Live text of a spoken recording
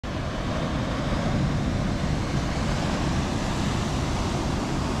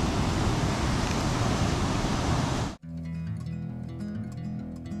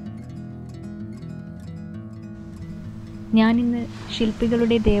ഞാനിന്ന്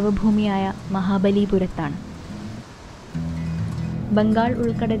ശില്പികളുടെ ദേവഭൂമിയായ മഹാബലിപുരത്താണ്. ബംഗാൾ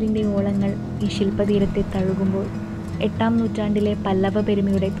ഉൾക്കടലിൻ്റെ ഓളങ്ങൾ ഈ ശില്പതീരത്തെ തഴുകുമ്പോൾ 8-ാം നൂറ്റാണ്ടിലെ പല്ലവ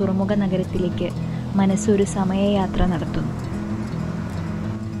പെരുമയുടെ തുറമുഖ നഗരത്തിലേക്ക് മനസ്സൊരു സമയയാത്ര നടത്തുന്നു.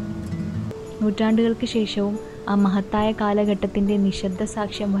 നൂറ്റാണ്ടുകൾക്ക് ശേഷവും ആ മഹത്തായ കാലഘട്ടത്തിൻ്റെ നിശബ്ദ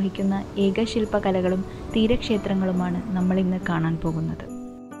സാക്ഷ്യം വഹിക്കുന്ന ഏക ശില്പകലകളും തീരക്ഷേത്രങ്ങളുമാണ് നമ്മളിന്ന് കാണാൻ പോകുന്നത്.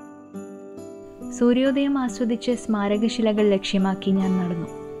 സൂര്യോദയം ആസ്വദിച്ച് സ്മാരകശിലകൾ ലക്ഷ്യമാക്കി ഞാൻ നടന്നു.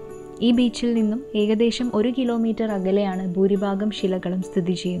 ഈ ബീച്ചിൽ നിന്നും ഏകദേശം 1 കിലോമീറ്റർ അകലെയാണ് ഭൂരിഭാഗം ശിലകളും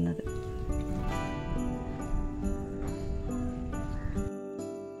സ്ഥിതി ചെയ്യുന്നത്.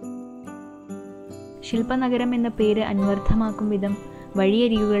 ശില്പനഗരം എന്ന പേര് അന്വർത്ഥമാക്കും വിധം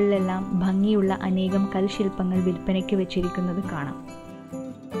വഴിയരികുകളിലെല്ലാം ഭംഗിയുള്ള അനേകം കൽശില്പങ്ങൾ വിൽപ്പനയ്ക്ക് വെച്ചിരിക്കുന്നത് കാണാം.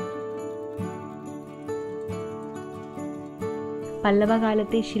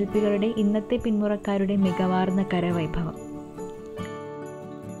 പല്ലവകാലത്തെ ശില്പികളുടെ ഇന്നത്തെ പിന്മുറക്കാരുടെ മികവാർന്ന കരവൈഭവം.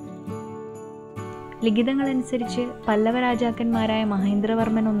 ലിഖിതങ്ങളനുസരിച്ച് പല്ലവ രാജാക്കന്മാരായ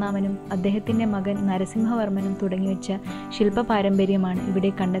മഹേന്ദ്രവർമ്മൻ ഒന്നാമനും അദ്ദേഹത്തിൻ്റെ മകൻ നരസിംഹവർമ്മനും തുടങ്ങിവെച്ച ശില്പ പാരമ്പര്യമാണ്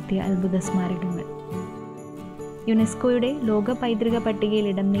ഇവിടെ കണ്ടെത്തിയ അത്ഭുത സ്മാരകങ്ങൾ. യുനെസ്കോയുടെ ലോക പൈതൃക പട്ടികയിൽ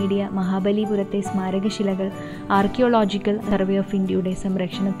ഇടം നേടിയ മഹാബലിപുരത്തെ സ്മാരകശിലകൾ ആർക്കിയോളജിക്കൽ സർവേ ഓഫ് ഇന്ത്യയുടെ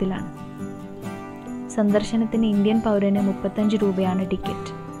സംരക്ഷണത്തിലാണ്. സന്ദർശനത്തിന് ഇന്ത്യൻ പൗരന് 35 രൂപയാണ്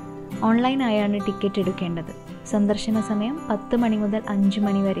ടിക്കറ്റ്. ഓൺലൈനായാണ് ടിക്കറ്റ് എടുക്കേണ്ടത്. സന്ദർശന സമയം 10 മണി മുതൽ 5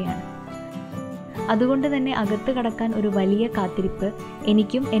 മണി വരെയാണ്. അതുകൊണ്ട് തന്നെ അകത്ത് കടക്കാൻ ഒരു വലിയ കാത്തിരിപ്പ്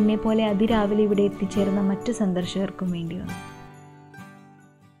എനിക്കും എന്നെപ്പോലെ അതിരാവിലെ ഇവിടെ എത്തിച്ചേർന്ന മറ്റു സന്ദർശകർക്കും വേണ്ടി വന്നു.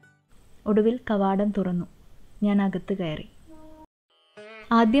 ഒടുവിൽ കവാടം തുറന്നു. ഞാൻ അകത്ത് കയറി.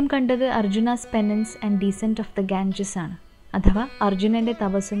 ആദ്യം കണ്ടത് അർജുനാസ് penance and decent of the Ganges ആണ്, അഥവാ അർജുനൻ്റെ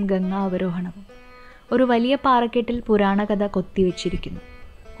തപസ്സും ഗംഗാ അവരോഹണവും. ഒരു വലിയ പാറക്കെട്ടിൽ പുരാണകഥ കൊത്തിവെച്ചിരിക്കുന്നു.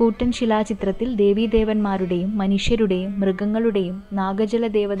 കൂറ്റൻ ശിലാചിത്രത്തിൽ ദേവീദേവന്മാരുടെയും മനുഷ്യരുടെയും മൃഗങ്ങളുടെയും നാഗജല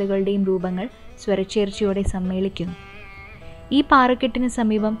ദേവതകളുടെയും രൂപങ്ങൾ സ്വരച്ചേർച്ചയോടെ സമ്മേളിക്കുന്നു. ഈ പാറക്കെട്ടിന്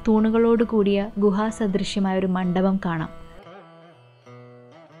സമീപം തൂണുകളോട് കൂടിയ ഗുഹാസദൃശ്യമായ ഒരു മണ്ഡപം കാണാം.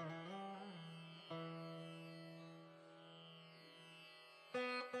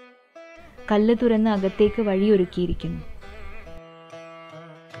 കല്ല് തുറന്ന് അകത്തേക്ക് വഴിയൊരുക്കിയിരിക്കുന്നു.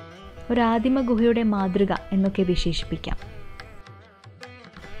 ഒരാദിമ ഗുഹയുടെ മാതൃക എന്നൊക്കെ വിശേഷിപ്പിക്കാം.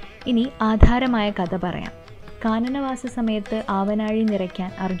 ഇനി ആധാരമായ കഥ പറയാം. കാനനവാസ സമയത്ത് ആവനാഴി നിറയ്ക്കാൻ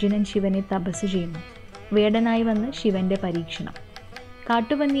അർജുനൻ ശിവനെ തപസ് ചെയ്യുന്നു. വേടനായി വന്ന് ശിവന്റെ പരീക്ഷണം.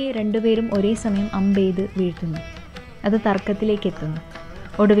 കാട്ടുപന്നിയെ രണ്ടുപേരും ഒരേ സമയം അമ്പെയ്ത് വീഴ്ത്തുന്നു. അത് തർക്കത്തിലേക്ക് എത്തുന്നു.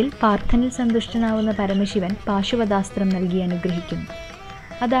 ഒടുവിൽ പാർത്ഥനിൽ സന്തുഷ്ടനാവുന്ന പരമശിവൻ പാശുപതാസ്ത്രം നൽകി അനുഗ്രഹിക്കുന്നു.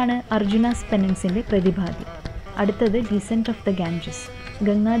 അതാണ് അർജുനാസ് പെനൻസിൻ്റെ പ്രതിപാദ്യം. അടുത്തത് ഡിസെൻറ്റ് ഓഫ് ദ ഗാഞ്ചസ്,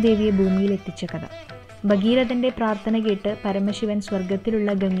 ഗംഗാദേവിയെ ഭൂമിയിൽ എത്തിച്ച കഥ. ഭഗീരഥൻ്റെ പ്രാർത്ഥന കേട്ട് പരമശിവൻ സ്വർഗത്തിലുള്ള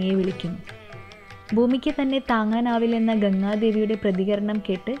ഗംഗയെ വിളിക്കുന്നു. ഭൂമിക്ക് തന്നെ താങ്ങാനാവില്ലെന്ന ഗംഗാദേവിയുടെ പ്രതികരണം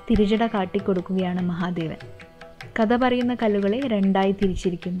കേട്ട് തിരിച്ചട കാട്ടിക്കൊടുക്കുകയാണ് മഹാദേവൻ. കഥ പറയുന്ന കല്ലുകളെ 2ആയി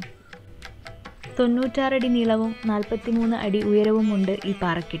തിരിച്ചിരിക്കുന്നു. 96 അടി നീളവും 43 അടി ഉയരവുമുണ്ട് ഈ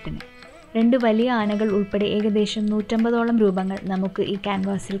പാറക്കെട്ടിന്. 2 വലിയ ആനകൾ ഉൾപ്പെടെ ഏകദേശം 150ഓളം രൂപങ്ങൾ നമുക്ക് ഈ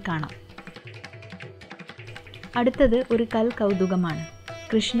ക്യാൻവാസിൽ കാണാം. അടുത്തത് ഒരു കൽ കൗതുകമാണ്.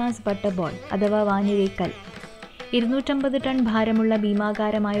 കൃഷ്ണാസ് ബട്ടർ ബോൾ അഥവാ വാനിരേക്കൽ. 250 ടൺ ഭാരമുള്ള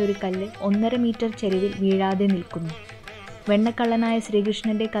ഭീമാകാരമായ ഒരു കല്ല് 1.5 മീറ്റർ ചെരിവിൽ വീഴാതെ നിൽക്കുന്നു. വെണ്ണക്കള്ളനായ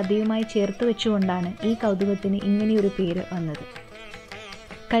ശ്രീകൃഷ്ണന്റെ കഥയുമായി ചേർത്ത് വെച്ചുകൊണ്ടാണ് ഈ കൗതുകത്തിന് ഇങ്ങനെയൊരു പേര് വന്നത്.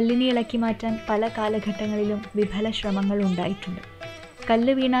 കല്ലിനെ ഇളക്കി മാറ്റാൻ പല കാലഘട്ടങ്ങളിലും വിഫല ശ്രമങ്ങൾ ഉണ്ടായിട്ടുണ്ട്.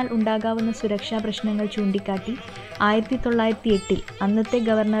 കല്ല് വീണാൽ ഉണ്ടാകാവുന്ന സുരക്ഷാ പ്രശ്നങ്ങൾ ചൂണ്ടിക്കാട്ടി 1908 അന്നത്തെ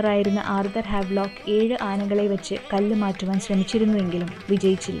ഗവർണറായിരുന്ന ആർതർ ഹാവ്ലോക്ക് 7 ആനകളെ വെച്ച് കല്ല് മാറ്റുവാൻ ശ്രമിച്ചിരുന്നുവെങ്കിലും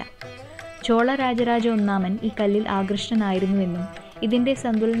വിജയിച്ചില്ല. ചോള രാജരാജ ഒന്നാമൻ ഈ കല്ലിൽ ആകൃഷ്ടനായിരുന്നുവെന്നും ഇതിൻ്റെ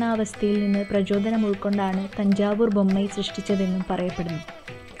സന്തുലനാവസ്ഥയിൽ നിന്ന് പ്രചോദനം ഉൾക്കൊണ്ടാണ് തഞ്ചാവൂർ ബൊമ്മൈ സൃഷ്ടിച്ചതെന്നും പറയപ്പെടുന്നു.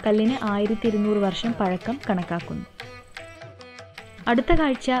 കല്ലിന് 1200 വർഷം പഴക്കം കണക്കാക്കുന്നു. അടുത്ത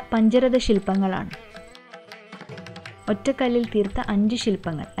കാഴ്ച പഞ്ചരഥ ശില്പങ്ങളാണ്. ഒറ്റക്കല്ലിൽ തീർത്ത 5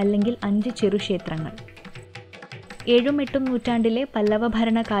 ശില്പങ്ങൾ അല്ലെങ്കിൽ 5 ചെറുക്ഷേത്രങ്ങൾ. 7ഉം 8ഉം നൂറ്റാണ്ടിലെ പല്ലവ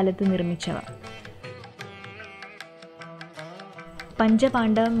ഭരണകാലത്ത് നിർമ്മിച്ചവ.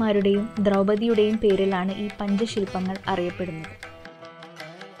 പഞ്ചപാണ്ഡവന്മാരുടെയും ദ്രൗപദിയുടെയും പേരിലാണ് ഈ പഞ്ചശില്പങ്ങൾ അറിയപ്പെടുന്നത്.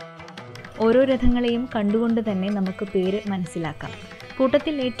 ഓരോ രഥങ്ങളെയും കണ്ടുകൊണ്ട് തന്നെ നമുക്ക് പേര് മനസ്സിലാക്കാം.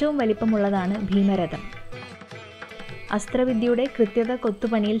 കൂട്ടത്തിൽ ഏറ്റവും വലിപ്പമുള്ളതാണ് ഭീമരഥം. അസ്ത്രവിദ്യയുടെ കൃത്യത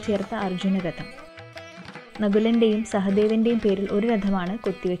കൊത്തുപണിയിൽ ചേർത്ത അർജുനരഥം. നകുലൻ്റെയും സഹദേവൻ്റെയും പേരിൽ ഒരു രഥമാണ്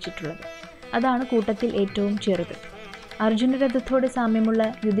കൊത്തിവെച്ചിട്ടുള്ളത്. അതാണ് കൂട്ടത്തിൽ ഏറ്റവും ചെറുത്. അർജുനരഥത്തോട് സാമ്യമുള്ള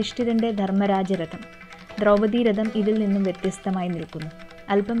യുധിഷ്ഠിരൻ്റെ ധർമ്മരാജരഥം. ദ്രൗപദി രഥം ഇതിൽ നിന്നും വ്യത്യസ്തമായി നിൽക്കുന്നു.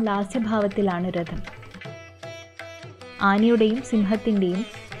 അല്പം ലാസ്യഭാവത്തിലാണ് രഥം. ആനയുടെയും സിംഹത്തിൻ്റെയും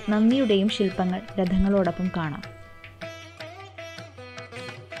നന്ദിയുടെയും ശില്പങ്ങൾ രഥങ്ങളോടൊപ്പം കാണാം.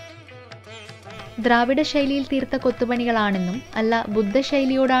 ദ്രാവിഡ ശൈലിയിൽ തീർത്ത കൊത്തുപണികളാണെന്നും അല്ല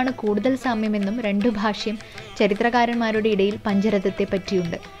ബുദ്ധശൈലിയോടാണ് കൂടുതൽ സാമ്യമെന്നും രണ്ടു ഭാഷ്യം ചരിത്രകാരന്മാരുടെ ഇടയിൽ പഞ്ചരഥത്തെ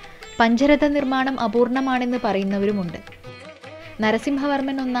പറ്റിയുണ്ട്. പഞ്ചരഥ നിർമ്മാണം അപൂർണമാണെന്ന് പറയുന്നവരുമുണ്ട്.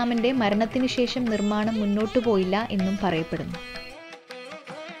 നരസിംഹവർമ്മൻ ഒന്നാമന്റെ മരണത്തിനു ശേഷം നിർമ്മാണം മുന്നോട്ടു പോയില്ല എന്നും പറയപ്പെടുന്നു.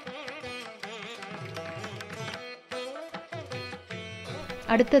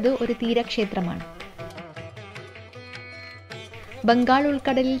 അടുത്തത് ഒരു തീരക്ഷേത്രമാണ്. ബംഗാൾ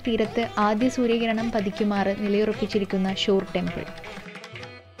ഉൾക്കടലിൽ തീരത്ത് ആദ്യ സൂര്യകിരണം പതിക്കുമാറ് നിലയുറപ്പിച്ചിരിക്കുന്ന ഷോർ ടെമ്പിൾ.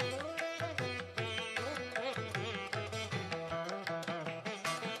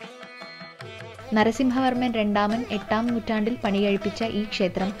 നരസിംഹവർമ്മൻ രണ്ടാമൻ 8-ാം നൂറ്റാണ്ടിൽ പണികഴിപ്പിച്ച ഈ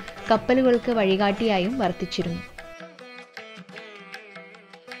ക്ഷേത്രം കപ്പലുകൾക്ക് വഴികാട്ടിയായും വർത്തിച്ചിരുന്നു.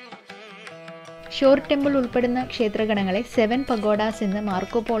 ഷോർ ടെമ്പിൾ ഉൾപ്പെടുന്ന ക്ഷേത്രഗണങ്ങളെ 7 പഗോഡാസ് എന്ന്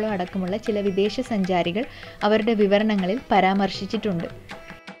മാർക്കോപോളോ അടക്കമുള്ള ചില വിദേശ സഞ്ചാരികൾ അവരുടെ വിവരണങ്ങളിൽ പരാമർശിച്ചിട്ടുണ്ട്.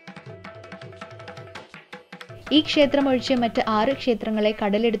 ഈ ക്ഷേത്രം ഒഴിച്ച് മറ്റ് 6 ക്ഷേത്രങ്ങളെ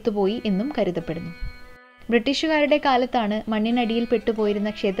കടലെടുത്തുപോയി എന്നും കരുതപ്പെടുന്നു. ബ്രിട്ടീഷുകാരുടെ കാലത്താണ് മണ്ണിനടിയിൽ പെട്ടുപോയിരുന്ന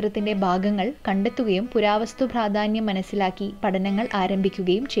ക്ഷേത്രത്തിന്റെ ഭാഗങ്ങൾ കണ്ടെത്തുകയും പുരാവസ്തു പ്രാധാന്യം മനസ്സിലാക്കി പഠനങ്ങൾ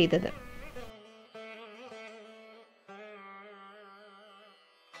ആരംഭിക്കുകയും ചെയ്തത്.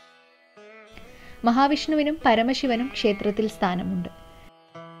 മഹാവിഷ്ണുവിനും പരമശിവനും ക്ഷേത്രത്തിൽ സ്ഥാനമുണ്ട്.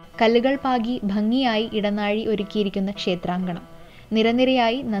 കല്ലുകൾ പാകി ഭംഗിയായി ഇടനാഴി ഒരുക്കിയിരിക്കുന്ന ക്ഷേത്രാങ്കണം,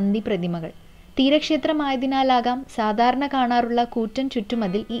 നിരനിരയായി നന്ദി പ്രതിമകൾ. തീരക്ഷേത്രമായതിനാലാകാം സാധാരണ കാണാറുള്ള കൂറ്റൻ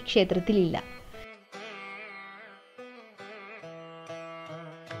ചുറ്റുമതിൽ ഈ ക്ഷേത്രത്തിലില്ല.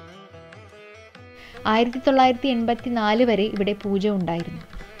 ആയിരത്തി 1984 വരെ ഇവിടെ പൂജ ഉണ്ടായിരുന്നു.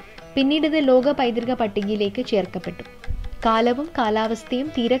 പിന്നീട് ഇത് ലോക പൈതൃക പട്ടികയിലേക്ക് ചേർക്കപ്പെട്ടു. കാലവും കാലാവസ്ഥയും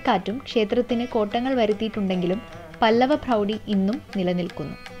തീരക്കാറ്റും ക്ഷേത്രത്തിന് കോട്ടങ്ങൾ വരുത്തിയിട്ടുണ്ടെങ്കിലും പല്ലവ പ്രൗഢി ഇന്നും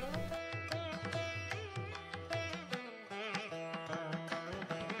നിലനിൽക്കുന്നു.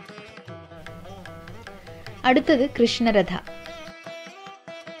 അടുത്തത് കൃഷ്ണരഥ.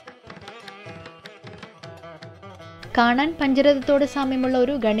 കാണാൻ പഞ്ചരഥത്തോട് സാമ്യമുള്ള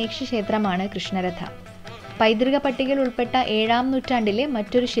ഒരു ഗണേശ ക്ഷേത്രമാണ് കൃഷ്ണരഥ. പൈതൃക പട്ടികയിൽ ഉൾപ്പെട്ട 7-ാം നൂറ്റാണ്ടിലെ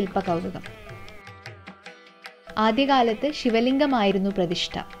മറ്റൊരു ശില്പ കൗതുകം. ആദ്യകാലത്ത് ശിവലിംഗമായിരുന്നു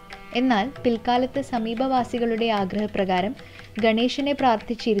പ്രതിഷ്ഠ. എന്നാൽ പിൽക്കാലത്ത് സമീപവാസികളുടെ ആഗ്രഹപ്രകാരം ഗണേശനെ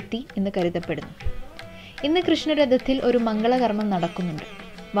പ്രാർത്ഥിച്ചിരുത്തി എന്ന് കരുതപ്പെടുന്നു. ഇന്ന് കൃഷ്ണരഥത്തിൽ ഒരു മംഗളകർമ്മം നടക്കുന്നുണ്ട്.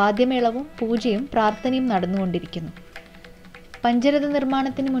 വാദ്യമേളവും പൂജയും പ്രാർത്ഥനയും നടന്നുകൊണ്ടിരിക്കുന്നു. പഞ്ചരഥ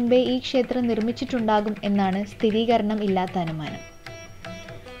നിർമ്മാണത്തിന് മുൻപേ ഈ ക്ഷേത്രം നിർമ്മിച്ചിട്ടുണ്ടാകും എന്നാണ് സ്ഥിരീകരണം ഇല്ലാത്ത അനുമാനം.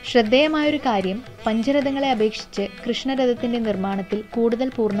 ശ്രദ്ധേയമായൊരു കാര്യം പഞ്ചരഥങ്ങളെ അപേക്ഷിച്ച് കൃഷ്ണരഥത്തിന്റെ നിർമ്മാണത്തിൽ കൂടുതൽ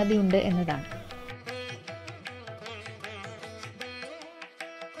പൂർണ്ണതയുണ്ട് എന്നതാണ്.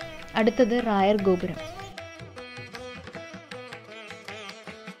 അടുത്തത് റായർ ഗോപുരം.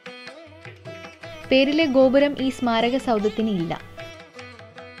 പേരിലെ ഗോപുരം ഈ സ്മാരക സൗധത്തിന് ഇല്ല.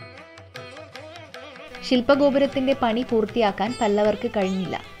 ശില്പഗോപുരത്തിന്റെ പണി പൂർത്തിയാക്കാൻ പല്ലവർക്ക്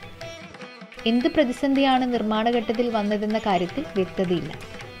കഴിഞ്ഞില്ല. എന്ത് പ്രതിസന്ധിയാണ് നിർമ്മാണഘട്ടത്തിൽ വന്നതെന്ന കാര്യത്തിൽ വ്യക്തതയില്ല.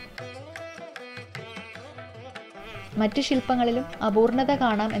 മറ്റു ശില്പങ്ങളിലും അപൂർണത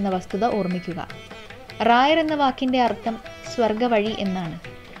കാണാം എന്ന വസ്തുത ഓർമ്മിക്കുക. റായർ എന്ന വാക്കിന്റെ അർത്ഥം സ്വർഗവഴി എന്നാണ്.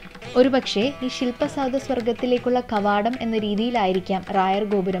 ഒരുപക്ഷെ ഈ ശില്പസൗധ സ്വർഗത്തിലേക്കുള്ള കവാടം എന്ന രീതിയിലായിരിക്കാം റായർ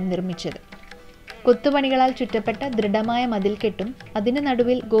ഗോപുരം നിർമ്മിച്ചത്. കൊത്തുപണികളാൽ ചുറ്റപ്പെട്ട ദൃഢമായ മതിൽക്കെട്ടും അതിന്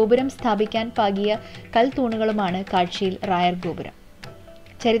നടുവിൽ ഗോപുരം സ്ഥാപിക്കാൻ പാകിയ കൽത്തൂണുകളുമാണ് കാഴ്ചയിൽ റായർ ഗോപുരം.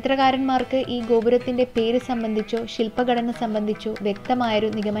 ചരിത്രകാരന്മാർക്ക് ഈ ഗോപുരത്തിന്റെ പേര് സംബന്ധിച്ചോ ശില്പഘടന സംബന്ധിച്ചോ വ്യക്തമായൊരു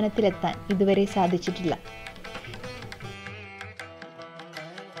നിഗമനത്തിലെത്താൻ ഇതുവരെ സാധിച്ചിട്ടില്ല.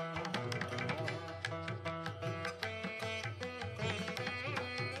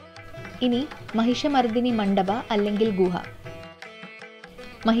 ഇനി മഹിഷമർദിനി മണ്ഡപ അല്ലെങ്കിൽ ഗുഹ.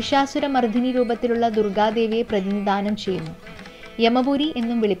 മഹിഷാസുരമർദിനി രൂപത്തിലുള്ള ദുർഗാദേവിയെ പ്രതിനിധാനം ചെയ്യുന്നു. യമപുരി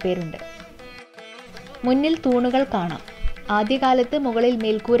എന്നും വിളിപ്പേരുണ്ട്. മുന്നിൽ തൂണുകൾ കാണാം. ആദ്യകാലത്ത് മുകളിൽ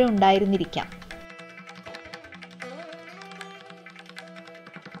മേൽക്കൂര ഉണ്ടായിരുന്നിരിക്കാം.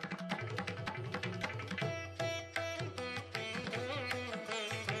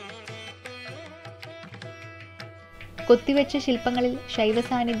 കൊത്തിവെച്ച ശില്പങ്ങളിൽ ശൈവ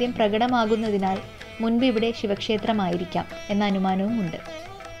സാന്നിധ്യം പ്രകടമാകുന്നതിനാൽ മുൻപ് ഇവിടെ ശിവക്ഷേത്രമായിരിക്കാം എന്ന അനുമാനവും ഉണ്ട്.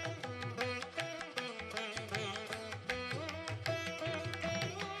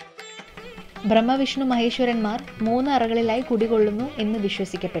 ബ്രഹ്മവിഷ്ണു മഹേശ്വരന്മാർ 3 അറകളിലായി കുടികൊള്ളുന്നു എന്ന്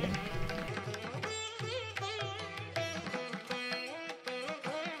വിശ്വസിക്കപ്പെടുന്നു.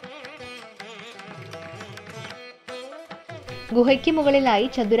 ഗുഹയ്ക്ക് മുകളിലായി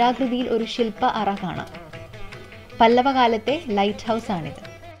ചതുരാകൃതിയിൽ ഒരു ശില്പ അറ കാണാം. പല്ലവകാലത്തെ ലൈറ്റ് ഹൗസ് ആണിത്.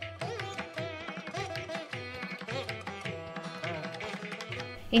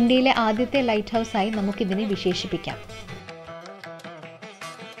 ഇന്ത്യയിലെ ആദ്യത്തെ ലൈറ്റ് ഹൗസായി നമുക്കിതിനെ വിശേഷിപ്പിക്കാം.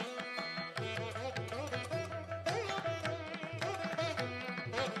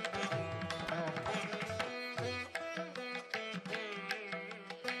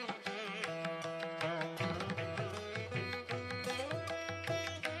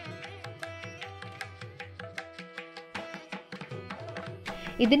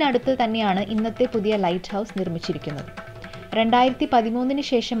 ഇതിനടുത്ത് തന്നെയാണ് ഇന്നത്തെ പുതിയ ലൈറ്റ് ഹൗസ് നിർമ്മിച്ചിരിക്കുന്നത്. 2013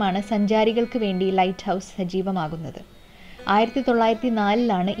 ശേഷമാണ് സഞ്ചാരികൾക്ക് വേണ്ടി ലൈറ്റ് ഹൗസ് സജീവമാകുന്നത്.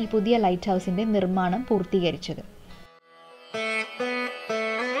 1904 ഈ പുതിയ ലൈറ്റ് ഹൗസിന്റെ നിർമ്മാണം പൂർത്തീകരിച്ചത്.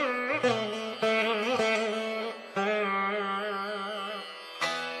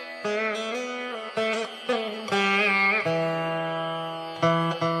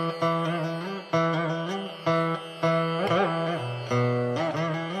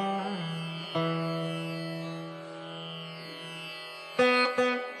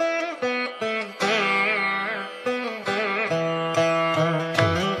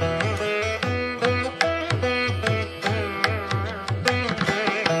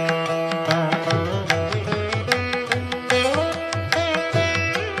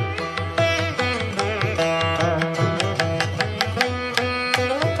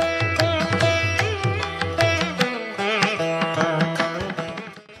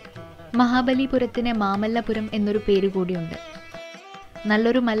 മഹാബലിപുരത്തിന് മാമല്ലപുരം എന്നൊരു പേര് കൂടിയുണ്ട്.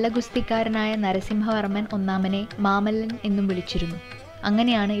 നല്ലൊരു മല്ലഗുസ്തിക്കാരനായ നരസിംഹവർമ്മൻ I മാമല്ലൻ എന്നും വിളിച്ചിരുന്നു.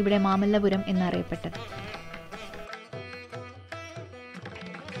 അങ്ങനെയാണ് ഇവിടെ മാമല്ലപുരം എന്നറിയപ്പെട്ടത്.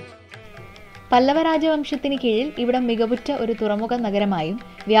 പല്ലവ രാജവംശത്തിന് കീഴിൽ ഇവിടം മികവുറ്റ ഒരു തുറമുഖ നഗരമായും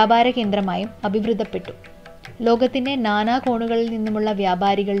വ്യാപാര കേന്ദ്രമായും അഭിവൃദ്ധിപ്പെട്ടു. ലോകത്തിന്റെ നാനാ കോണുകളിൽ നിന്നുമുള്ള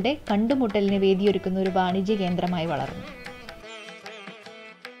വ്യാപാരികളുടെ കണ്ടുമുട്ടലിന് വേദിയൊരുക്കുന്ന ഒരു വാണിജ്യ കേന്ദ്രമായി വളർന്നു.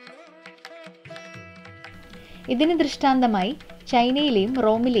 ഇതിന് ദൃഷ്ടാന്തമായി ചൈനയിലെയും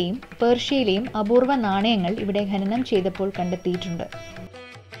റോമിലെയും പേർഷ്യയിലെയും അപൂർവ നാണയങ്ങൾ ഇവിടെ ഖനനം ചെയ്തപ്പോൾ കണ്ടെത്തിയിട്ടുണ്ട്.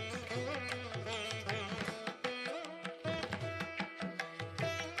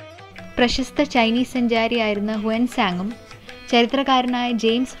 പ്രശസ്ത ചൈനീസ് സഞ്ചാരിയായിരുന്ന ഹുവൻസാങ്ങും ചരിത്രകാരനായ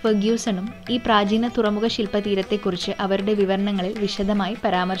ജെയിംസ് ഫെർഗ്യൂസണും ഈ പ്രാചീന തുറമുഖ ശില്പതീരത്തെക്കുറിച്ച് അവരുടെ വിവരണങ്ങളിൽ വിശദമായി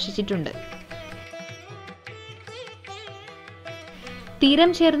പരാമർശിച്ചിട്ടുണ്ട്.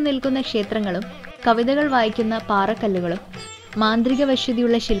 തീരം ചേർന്ന് നിൽക്കുന്ന ക്ഷേത്രങ്ങളും കവിതകൾ വായിക്കുന്ന പാറക്കല്ലുകളും മാന്ത്രിക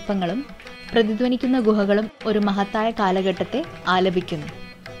വശ്യതയുള്ള ശില്പങ്ങളും പ്രതിധ്വനിക്കുന്ന ഗുഹകളും ഒരു മഹത്തായ കാലഘട്ടത്തെ ആലപിക്കുന്നു.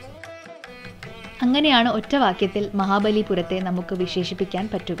 അങ്ങനെയാണ് ഒറ്റ വാക്യത്തിൽ മഹാബലിപുരത്തെ നമുക്ക് വിശേഷിപ്പിക്കാൻ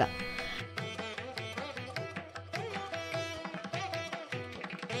പറ്റുക.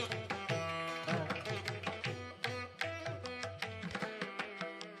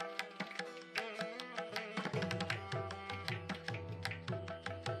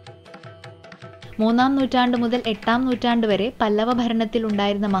 മൂന്നാം നൂറ്റാണ്ട് മുതൽ 8ാം നൂറ്റാണ്ട് വരെ പല്ലവ ഭരണത്തിൽ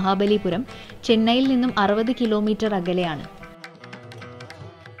ഉണ്ടായിരുന്ന മഹാബലിപുരം ചെന്നൈയിൽ നിന്നും 60 കിലോമീറ്റർ അകലെയാണ്.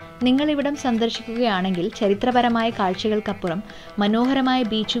 നിങ്ങളിവിടം സന്ദർശിക്കുകയാണെങ്കിൽ ചരിത്രപരമായ കാഴ്ചകൾക്കപ്പുറം മനോഹരമായ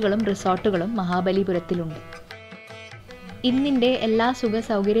ബീച്ചുകളും റിസോർട്ടുകളും മഹാബലിപുരത്തിലുണ്ട്. ഇന്നിൻ്റെ എല്ലാ സുഖ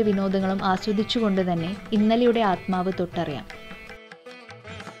സൗകര്യ വിനോദങ്ങളും ആസ്വദിച്ചുകൊണ്ട് തന്നെ ഇന്നലെയുടെ ആത്മാവ് തൊട്ടറിയാം.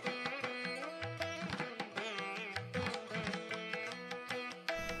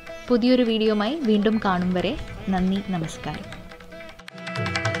 പുതിയൊരു വീഡിയോയുമായി വീണ്ടും കാണും വരെ നന്ദി, നമസ്കാരം.